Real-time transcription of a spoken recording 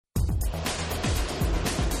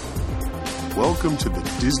Welcome to the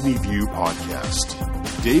Disney View podcast.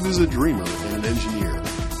 Dave is a dreamer and an engineer.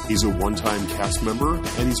 He's a one-time cast member,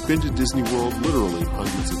 and he's been to Disney World literally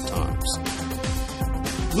hundreds of times.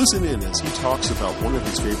 Listen in as he talks about one of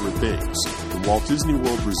his favorite things, the Walt Disney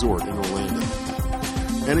World Resort in Orlando,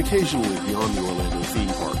 and occasionally beyond the Orlando theme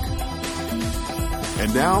park.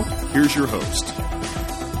 And now, here's your host.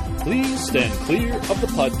 Please stand clear of the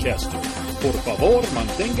podcaster. Por favor,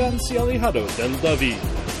 manténganse alejados del David.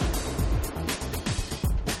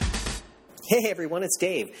 Hey everyone, it's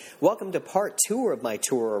Dave. Welcome to part 2 of my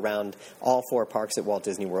tour around all 4 parks at Walt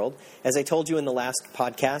Disney World. As I told you in the last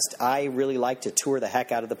podcast, I really like to tour the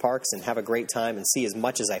heck out of the parks and have a great time and see as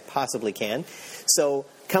much as I possibly can. So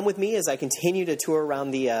come with me as I continue to tour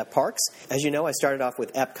around the parks. As you know, I started off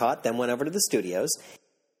with Epcot, then went over to the studios.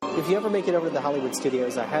 If you ever make it over to the Hollywood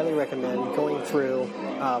Studios, I highly recommend going through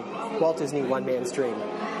Walt Disney One Man's Dream.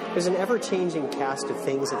 There's an ever-changing cast of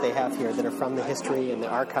things that they have here that are from the history and the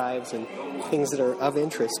archives and things that are of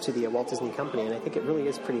interest to the Walt Disney Company, and I think it really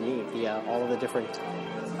is pretty neat, all of the different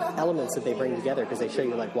elements that they bring together, because they show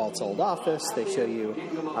you like Walt's old office, they show you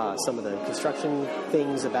some of the construction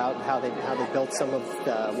things about how they built some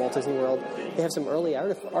of Walt Disney World. They have some early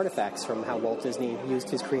artifacts from how Walt Disney used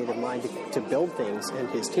his creative mind to build things, and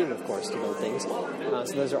his team, of course, to build things.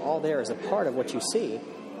 So those are all there as a part of what you see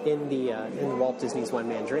in Walt Disney's One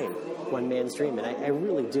Man's Dream, and I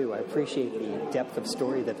really do. I appreciate the depth of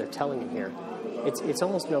story that they're telling in here. It's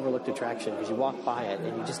almost an overlooked attraction because you walk by it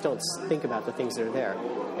and you just don't think about the things that are there.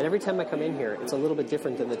 And every time I come in here, it's a little bit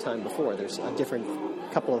different than the time before. There's a different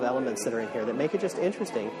couple of elements that are in here that make it just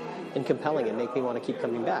interesting and compelling and make me want to keep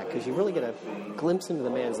coming back, because you really get a glimpse into the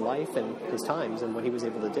man's life and his times and what he was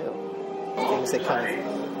able to do. Things that kind of...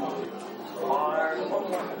 The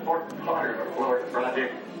most important part of our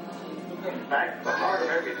project. In fact, the heart of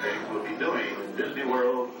everything we'll be doing in Disney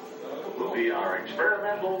World will be our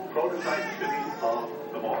experimental prototype city of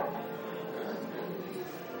tomorrow.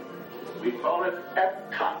 We call it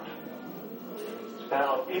Epcot,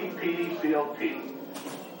 spelled E-P-C-O-T.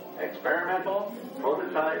 Experimental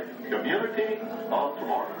Prototype Community of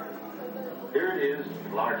Tomorrow. Here it is,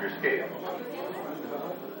 larger scale.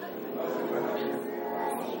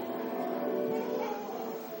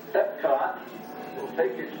 Epcot will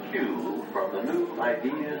take its cue from the new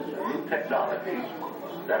ideas and new technologies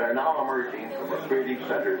that are now emerging from the creative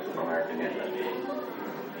centers of American industry.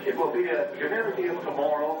 It will be a community of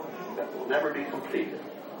tomorrow that will never be completed,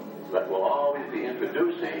 that will always be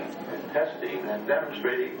introducing and testing and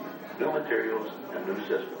demonstrating new materials and new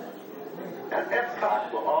systems. And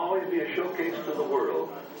Epcot will always be a showcase to the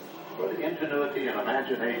world for the ingenuity and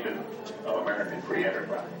imagination of American free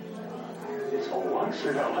enterprise. It's a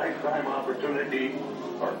once-in-a-lifetime opportunity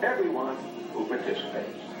for everyone who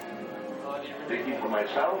participates. Speaking for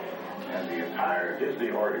myself and the entire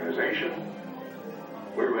Disney organization,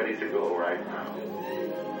 we're ready to go right now.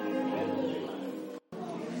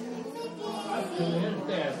 Up to his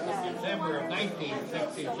death in December of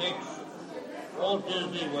 1966, Walt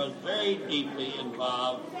Disney was very deeply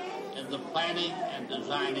involved in the planning and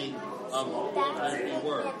designing of Walt Disney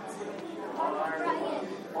World.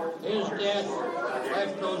 His death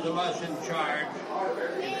left those of us in charge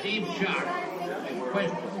in deep shock and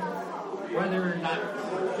question whether or not to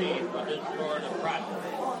proceed with this sort of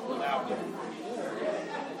project without him.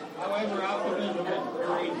 However, optimism and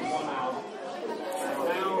courage won out. And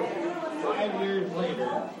now, 5 years later,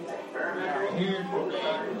 we are here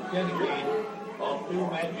today to dedicate all 2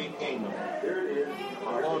 Magic Kingdoms to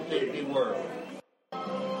Walt Disney World.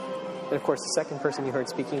 And of course, the second person you heard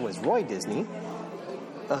speaking was Roy Disney,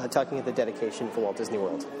 talking at the dedication for Walt Disney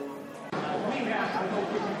World. We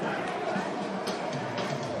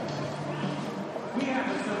have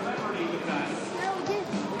a celebrity with us.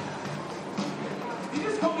 You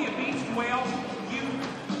just call me a beached whale? You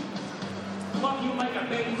love you like a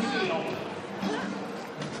baby seal.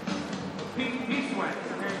 He sweats.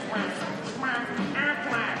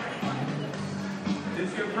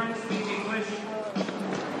 Does your friend speak English?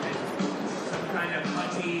 Some kind of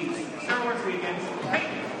putty Star Wars weekends. Hey,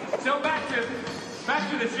 so back to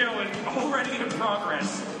the show and already in progress.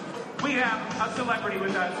 We have a celebrity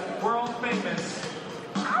with us, world famous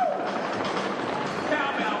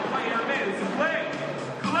cowbell player Ms. Clay.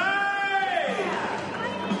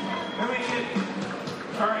 Let me get,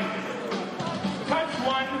 sorry. Touch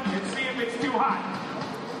one and see if it's too hot.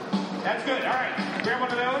 That's good. All right, grab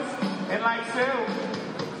one of those and like so.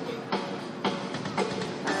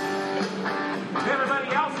 Everybody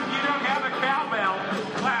else, if you don't have a cowbell,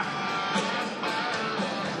 clap.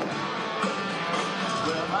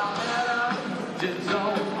 Well, my just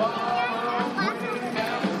don't follow.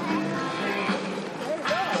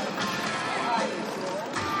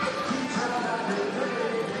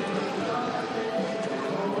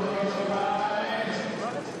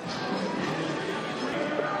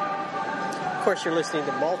 course, you're listening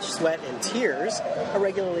to Mulch, Sweat, and Tears, a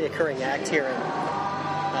regularly occurring act here in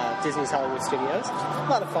Disney's Hollywood Studios. A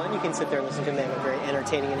lot of fun. You can sit there and listen to them. They have a very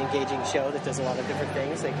entertaining and engaging show that does a lot of different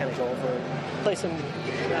things. They kind of go over and play some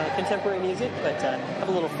contemporary music, but have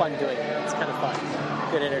a little fun doing it. It's kind of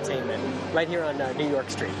fun. Good entertainment. Right here on New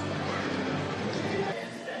York Street.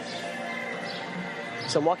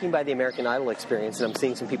 So I'm walking by the American Idol experience, and I'm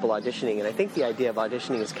seeing some people auditioning, and I think the idea of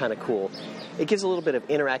auditioning is kind of cool. It gives a little bit of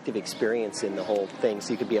interactive experience in the whole thing,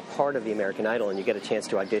 so you could be a part of the American Idol, and you get a chance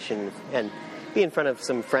to audition and be in front of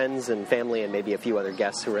some friends and family and maybe a few other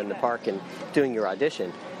guests who are in the park and doing your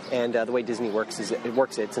audition. And the way Disney works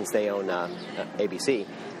it since they own ABC.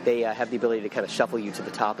 They have the ability to kind of shuffle you to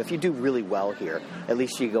the top. If you do really well here, at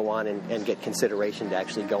least you go on and get consideration to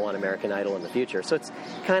actually go on American Idol in the future. So it's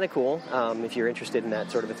kind of cool. If you're interested in that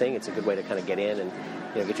sort of a thing, it's a good way to kind of get in and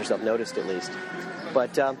get yourself noticed at least.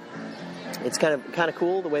 But it's kind of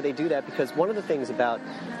cool the way they do that, because one of the things about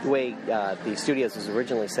the way the studios was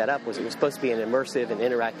originally set up was it was supposed to be an immersive and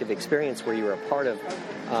interactive experience where you were a part of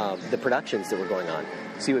the productions that were going on.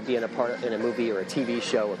 So you would be in a movie or a TV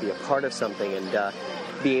show, or be a part of something and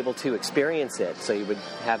be able to experience it. So you would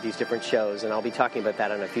have these different shows, and I'll be talking about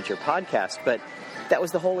that on a future podcast. But that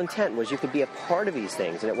was the whole intent, was you could be a part of these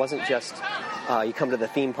things, and it wasn't just you come to the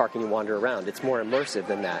theme park and you wander around. It's more immersive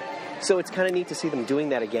than that. So it's kind of neat to see them doing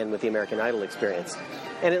that again with the American Idol experience.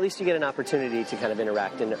 And at least you get an opportunity to kind of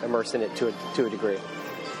interact and immerse in it to a degree.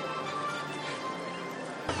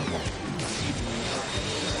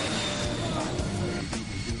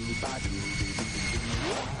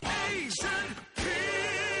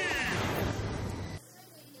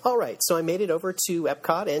 All right, so I made it over to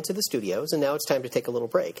Epcot and to the studios, and now it's time to take a little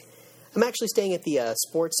break. I'm actually staying at the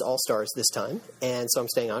Sports All-Stars this time, and so I'm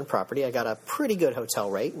staying on property. I got a pretty good hotel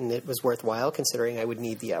rate, and it was worthwhile considering I would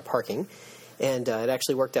need the parking. And it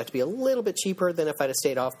actually worked out to be a little bit cheaper than if I'd have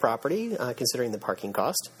stayed off property, considering the parking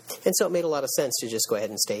cost. And so it made a lot of sense to just go ahead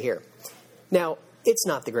and stay here. Now, it's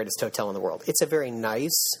not the greatest hotel in the world. It's a very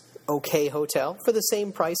nice, okay hotel for the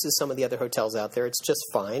same price as some of the other hotels out there. It's just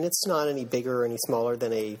fine. It's not any bigger or any smaller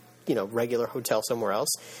than a regular hotel somewhere else.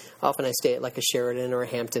 Often I stay at like a Sheraton or a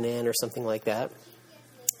Hampton Inn or something like that.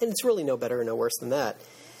 And it's really no better or no worse than that.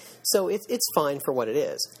 So it's fine for what it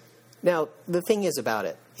is. Now, the thing is about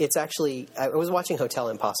it, it's actually, I was watching Hotel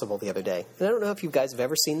Impossible the other day, and I don't know if you guys have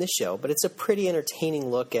ever seen this show, but it's a pretty entertaining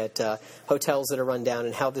look at hotels that are run down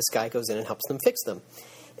and how this guy goes in and helps them fix them.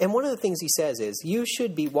 And one of the things he says is, you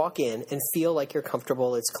should walk in and feel like you're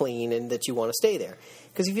comfortable, it's clean, and that you want to stay there.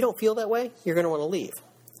 Because if you don't feel that way, you're going to want to leave.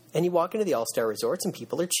 And you walk into the All-Star Resorts, and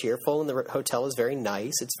people are cheerful, and the hotel is very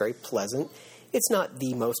nice, it's very pleasant. It's not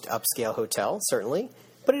the most upscale hotel, certainly,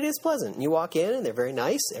 but it is pleasant. And you walk in, and they're very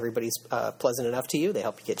nice. Everybody's pleasant enough to you. They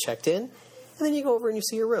help you get checked in. And then you go over and you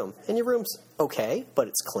see your room. And your room's okay, but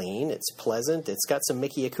it's clean. It's pleasant. It's got some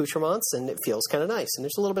Mickey accoutrements, and it feels kind of nice. And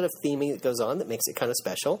there's a little bit of theming that goes on that makes it kind of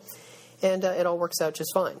special. And it all works out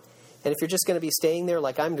just fine. And if you're just going to be staying there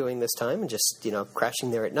like I'm doing this time and just, crashing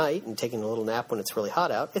there at night and taking a little nap when it's really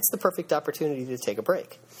hot out, it's the perfect opportunity to take a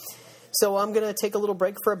break. So I'm going to take a little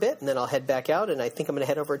break for a bit, and then I'll head back out, and I think I'm going to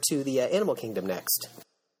head over to the Animal Kingdom next.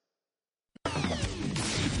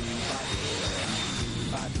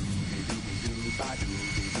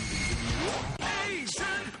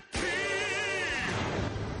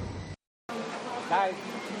 Guys.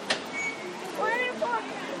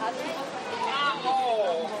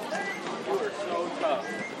 Oh, you are so tough.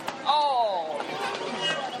 Oh.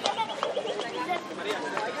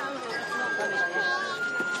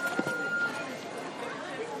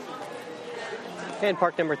 And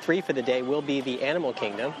park number 3 for the day will be the Animal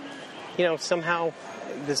Kingdom. Somehow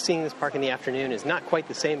seeing this park in the afternoon is not quite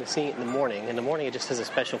the same as seeing it in the morning. In the morning, it just has a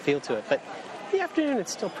special feel to it. But in the afternoon,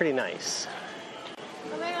 it's still pretty nice.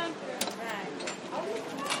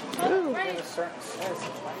 Ooh.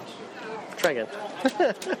 Try again.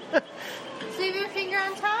 Leave your finger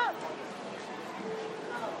on top.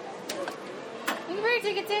 You can put your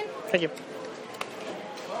tickets in. Thank you.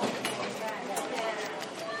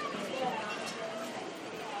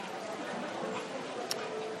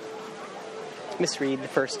 Misread the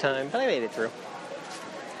first time, but I made it through.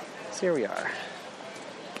 So here we are.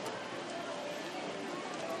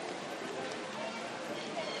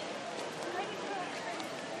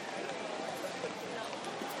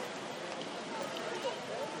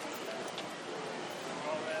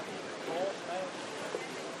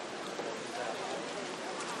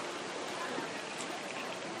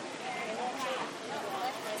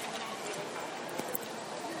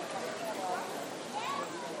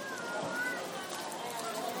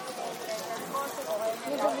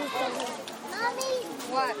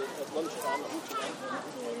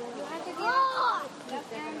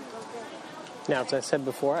 Now, as I said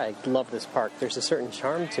before, I love this park. There's a certain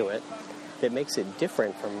charm to it that makes it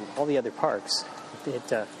different from all the other parks.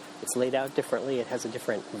 It's laid out differently. It has a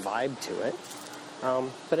different vibe to it.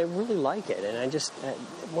 But I really like it. And I just,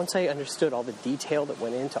 once I understood all the detail that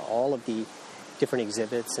went into all of the different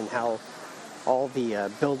exhibits and how all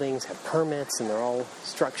the buildings have permits and they're all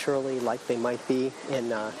structurally like they might be in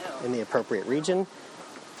the appropriate region,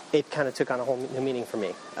 it kind of took on a whole new meaning for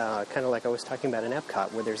me. Kind of like I was talking about in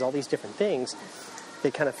Epcot, where there's all these different things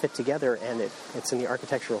that kind of fit together, and it's in the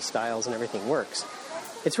architectural styles and everything works.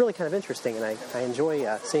 It's really kind of interesting, and I enjoy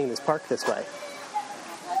seeing this park this way.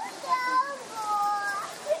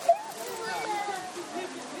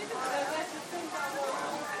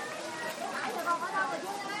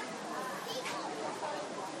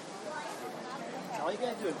 All you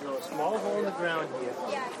gotta do is drill a small hole in the ground here.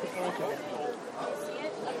 Yeah.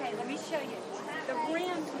 Okay, let me show you. The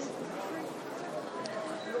rim is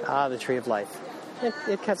The Tree of Life.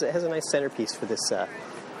 It has a nice centerpiece for this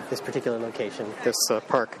particular location, this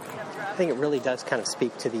park. I think it really does kind of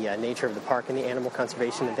speak to the nature of the park and the animal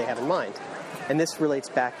conservation that they have in mind. And this relates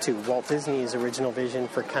back to Walt Disney's original vision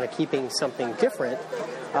for kind of keeping something different,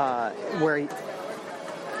 where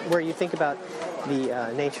you think about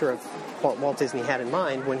the nature of what Walt Disney had in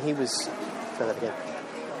mind when he was... Try that again.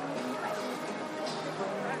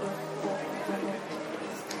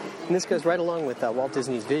 And this goes right along with Walt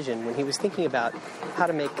Disney's vision when he was thinking about how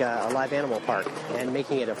to make a live animal park and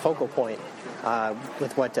making it a focal point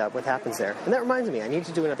with what happens there. And that reminds me, I need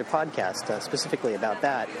to do another podcast specifically about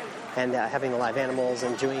that and having the live animals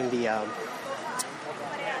and doing the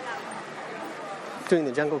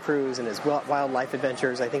Jungle Cruise and his wildlife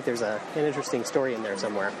adventures. I think there's an interesting story in there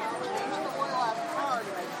somewhere.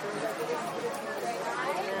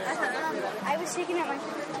 I was shaking at my...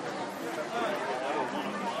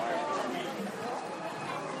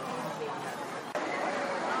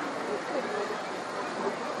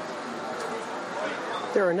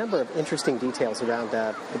 There are a number of interesting details around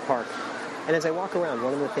the park. And as I walk around,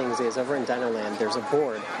 one of the things is over in Dino Land, there's a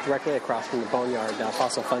board directly across from the Boneyard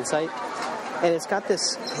Fossil Fun Site. And it's got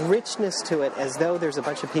this richness to it as though there's a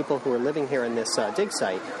bunch of people who are living here in this dig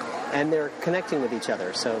site. And they're connecting with each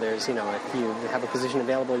other. So there's, if you have a position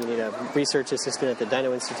available, you need a research assistant at the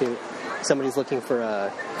Dino Institute. Somebody's looking for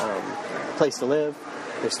a place to live.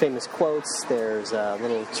 There's famous quotes. There's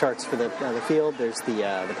little charts for the field. There's the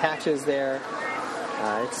patches there.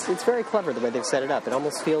 It's very clever the way they've set it up. It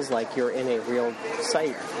almost feels like you're in a real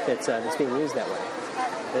site that's being used that way.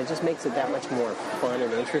 And it just makes it that much more fun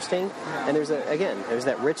and interesting. And there's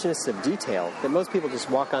that richness of detail that most people just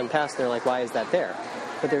walk on past and they're like, why is that there?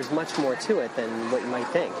 But there's much more to it than what you might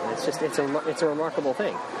think. And it's a remarkable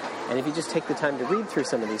thing. And if you just take the time to read through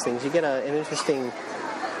some of these things, you get an interesting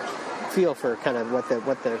feel for kind of what the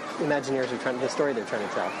Imagineers are the story they're trying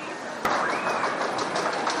to tell.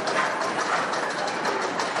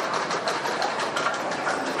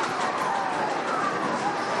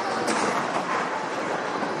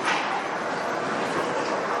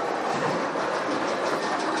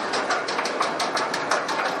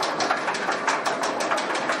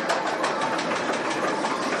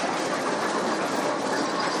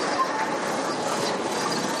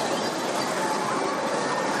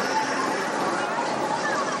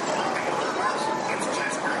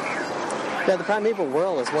 Now, the Primeval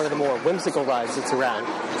Whirl is one of the more whimsical rides that's around.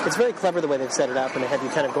 It's very clever the way they've set it up, and they have you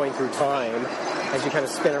kind of going through time as you kind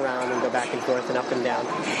of spin around and go back and forth and up and down.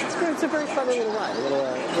 It's a very clever little ride, a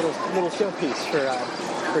little showpiece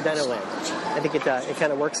for Dino Land. I think it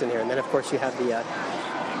kind of works in here. And then, of course, you have the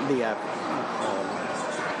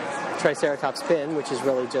Triceratops spin, which is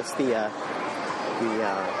really just the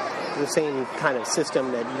same kind of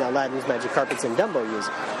system that Aladdin's Magic Carpets and Dumbo use.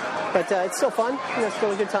 But it's still fun. It's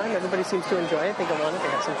still a good time. Everybody seems to enjoy it. They go on it. They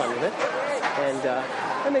have some fun with it, and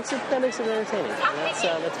that makes it entertaining.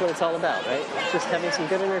 And that's what it's all about, right? Just having some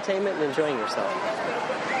good entertainment and enjoying yourself.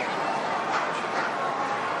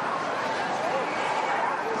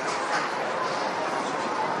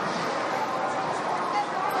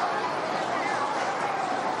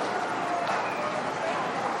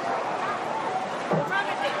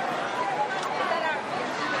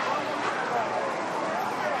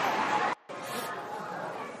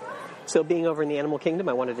 So being over in the Animal Kingdom,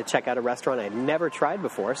 I wanted to check out a restaurant I'd never tried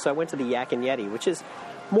before, so I went to the Yak and Yeti, which is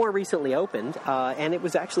more recently opened, and it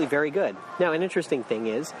was actually very good. Now, an interesting thing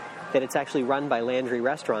is that it's actually run by Landry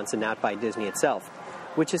Restaurants and not by Disney itself,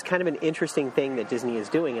 which is kind of an interesting thing that Disney is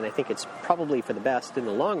doing, and I think it's probably for the best in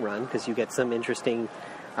the long run, because you get some interesting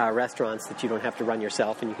restaurants that you don't have to run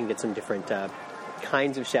yourself, and you can get some different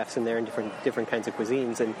kinds of chefs in there and different kinds of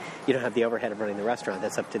cuisines, and you don't have the overhead of running the restaurant.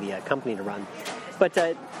 That's up to the company to run. But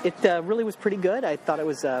it really was pretty good. I thought it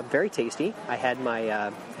was very tasty. I had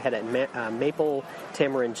a maple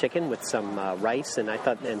tamarind chicken with some rice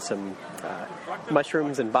and some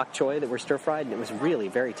mushrooms and bok choy that were stir fried, and it was really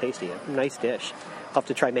very tasty. A nice dish. I'll have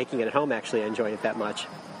to try making it at home. Actually, I enjoyed it that much.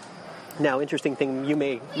 Now, interesting thing you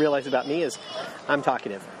may realize about me is I'm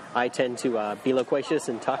talkative. I tend to be loquacious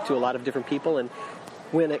and talk to a lot of different people, and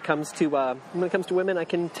when it comes to women, I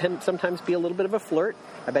can sometimes be a little bit of a flirt.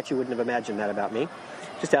 I bet you wouldn't have imagined that about me.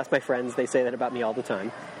 Just ask my friends; they say that about me all the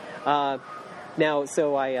time. Now,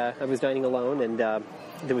 so I was dining alone, and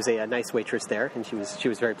there was a nice waitress there, and she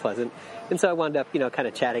was very pleasant. And so I wound up, kind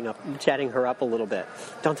of chatting her up a little bit.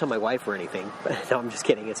 Don't tell my wife or anything. No, I'm just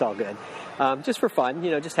kidding. It's all good. Just for fun,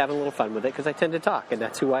 just having a little fun with it, because I tend to talk, and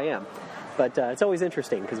that's who I am. But it's always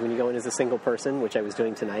interesting, because when you go in as a single person, which I was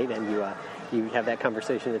doing tonight, and you have that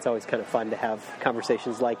conversation, it's always kind of fun to have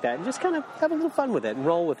conversations like that, and just kind of have a little fun with it, and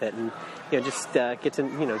roll with it, and just get to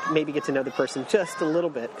know the person just a little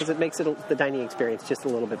bit, because it makes the dining experience just a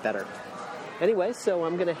little bit better. Anyway, so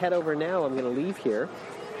I'm going to head over now. I'm going to leave here,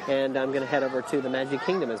 and I'm going to head over to the Magic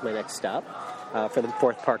Kingdom as my next stop for the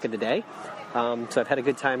fourth park of the day. So I've had a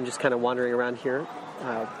good time just kind of wandering around here,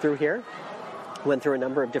 through here. Went through a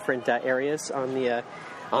number of different areas on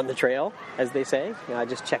the trail, as they say,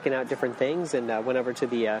 just checking out different things, and went over to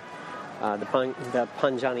the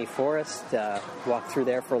Panjani Forest, walked through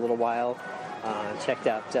there for a little while, checked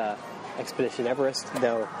out Expedition Everest,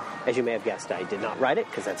 though, as you may have guessed, I did not ride it,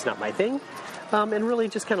 because that's not my thing, and really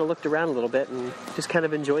just kind of looked around a little bit and just kind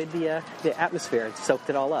of enjoyed the atmosphere and soaked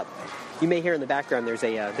it all up. You may hear in the background there's a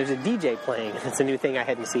DJ playing. It's a new thing I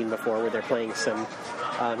hadn't seen before, where they're playing some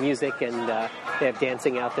music, and they have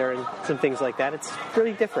dancing out there and some things like that. It's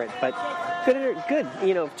really different, but good.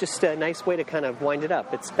 Just a nice way to kind of wind it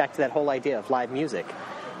up. It's back to that whole idea of live music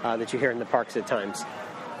that you hear in the parks at times.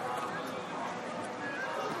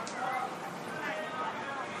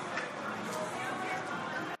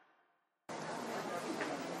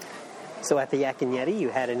 So at the Yak and Yeti, you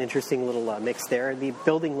had an interesting little mix there. The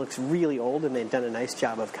building looks really old, and they've done a nice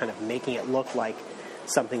job of kind of making it look like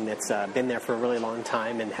something that's been there for a really long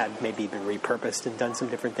time and had maybe been repurposed and done some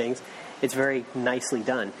different things. It's very nicely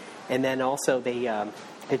done. And then also they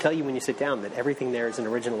tell you when you sit down that everything there is an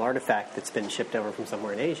original artifact that's been shipped over from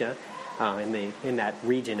somewhere in Asia, in that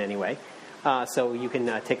region anyway. So you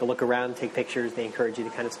can take a look around, take pictures. They encourage you to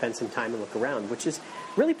kind of spend some time and look around, which is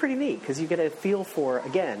really pretty neat, because you get a feel for,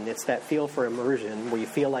 again, it's that feel for immersion where you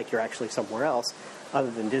feel like you're actually somewhere else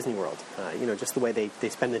other than Disney World. Just the way they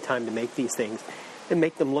spend the time to make these things and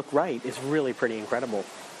make them look right is really pretty incredible.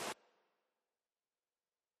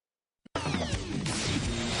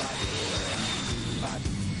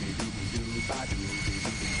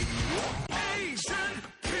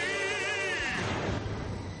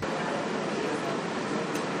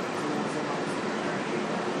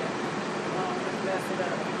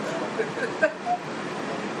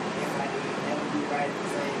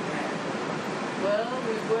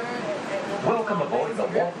 Welcome aboard the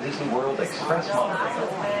Walt Disney World Express monorail,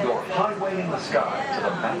 your highway in the sky to the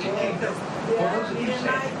Magic Kingdom. For those of you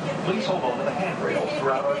staying, please hold on to the handrails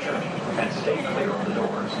throughout our journey and stay clear of the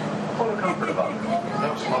doors. For the comfort of others,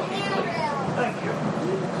 no smoking, please. Thank you.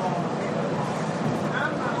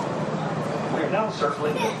 We are now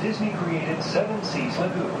circling the Disney-created Seven Seas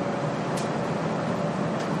Lagoon.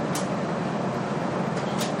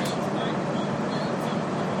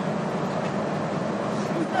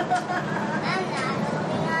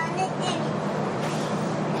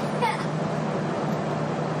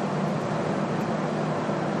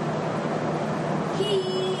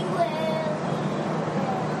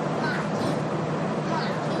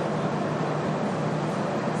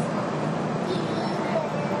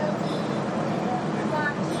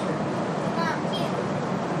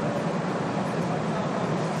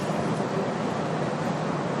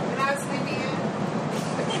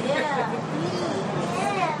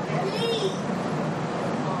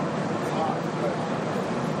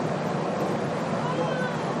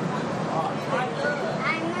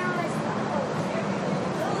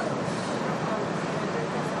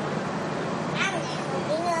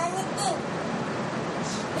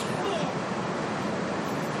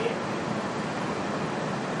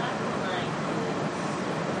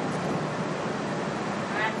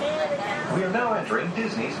 We are now entering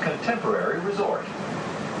Disney's Contemporary Resort.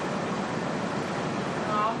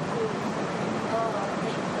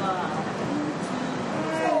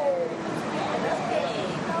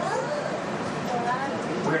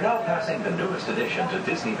 We are now passing the newest addition to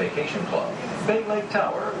Disney Vacation Club, Bay Lake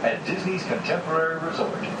Tower at Disney's Contemporary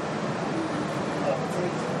Resort.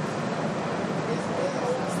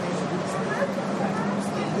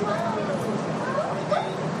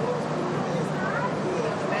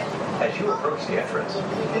 As you approach the entrance,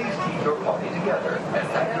 please keep your party together and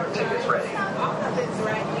have your tickets ready.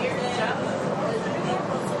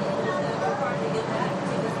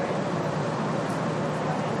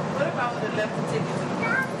 What if I would have left the tickets?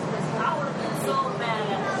 I would have been so mad.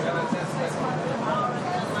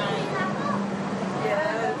 Yeah,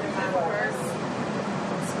 that would have been my first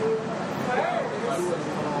school.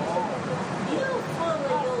 You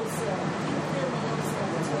fully yourself.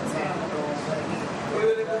 We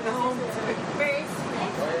would have been home first.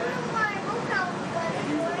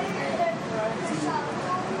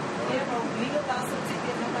 You lost some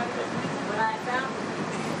tickets. When I found them.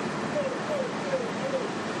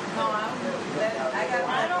 No, I got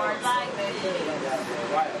my parts.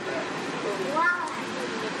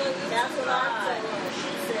 That's what I'm saying.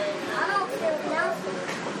 She said, I don't feel nothing.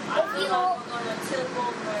 If you hold on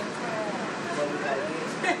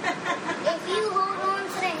to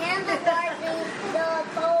the handlebars, the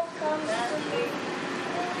pole comes through.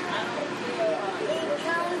 It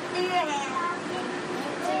comes through your hand.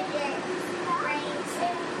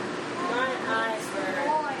 My eyes hurt.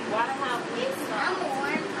 Why have we I'm warm.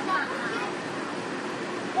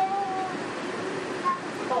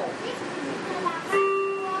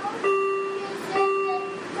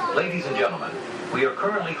 Ladies and gentlemen, we are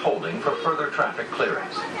currently holding for further traffic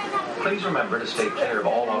clearance. Please remember to stay clear of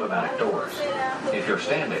all automatic doors. If you're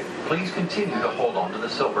standing, please continue to hold on to the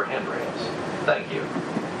silver handrails. Thank you.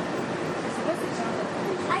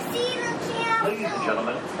 Ladies and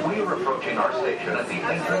gentlemen, we are approaching our station at the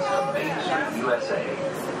entrance to Main Street, USA,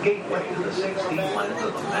 gateway to the 16 lands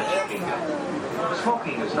of the Magic Kingdom.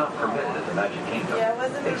 Smoking is not permitted at the Magic Kingdom,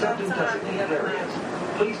 except in designated areas.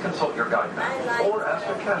 Please consult your guide map or ask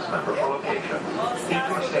a cast member for location. If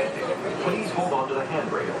you're standing, please hold on to the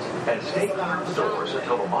handrails and stay clear of the doors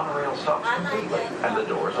until the monorail stops completely and the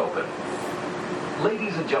doors open.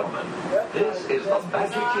 Ladies and gentlemen, this is the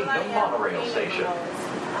Magic Kingdom monorail station.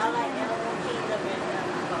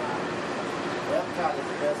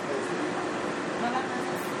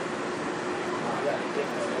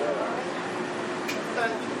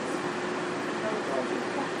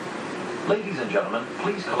 Ladies and gentlemen,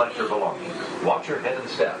 please collect your belongings, watch your head and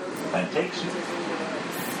step, and take seats.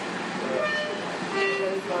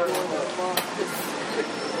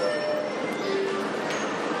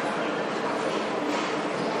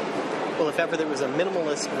 Well, if ever there was a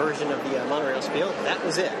minimalist version of the monorail spiel, that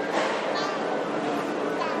was it.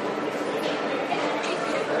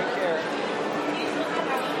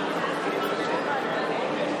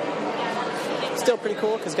 Still pretty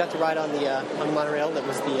cool because got to ride on the monorail that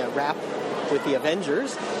was the wrap with the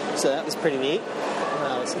Avengers, so that was pretty neat.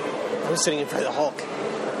 I was sitting in front of the Hulk.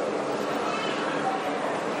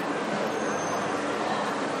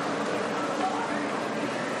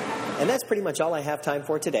 And that's pretty much all I have time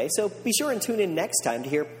for today, so be sure and tune in next time to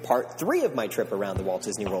hear part 3 of my trip around the Walt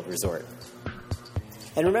Disney World Resort.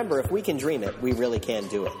 And remember, if we can dream it, we really can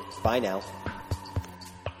do it. Bye now.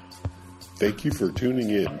 Thank you for tuning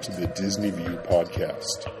in to the Disney View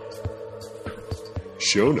podcast.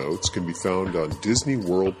 Show notes can be found on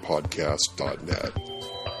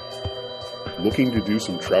DisneyWorldPodcast.net. Looking to do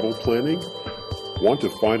some travel planning? Want to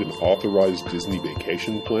find an authorized Disney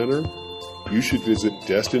vacation planner? You should visit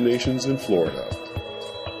Destinations in Florida.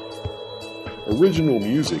 Original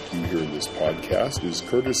music you hear in this podcast is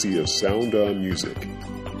courtesy of Sound On Music.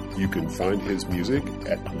 You can find his music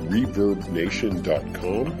at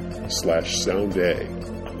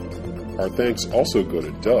ReverbNation.com/sounda. Our thanks also go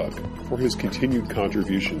to Doug for his continued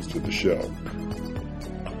contributions to the show.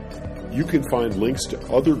 You can find links to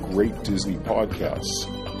other great Disney podcasts,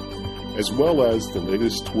 as well as the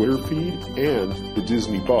latest Twitter feed and the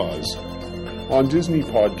Disney Buzz on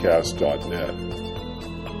DisneyPodcast.net.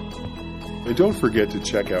 And don't forget to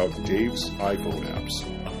check out Dave's iPhone apps.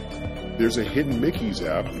 There's a Hidden Mickeys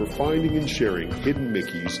app for finding and sharing hidden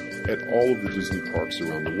Mickeys at all of the Disney parks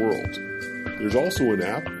around the world. There's also an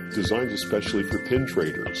app designed especially for pin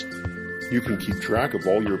traders. You can keep track of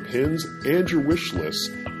all your pins and your wish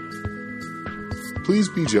lists. Please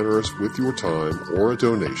be generous with your time or a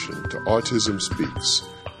donation to Autism Speaks.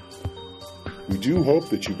 We do hope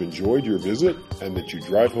that you've enjoyed your visit and that you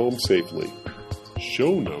drive home safely.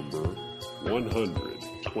 Show number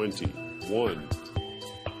 121.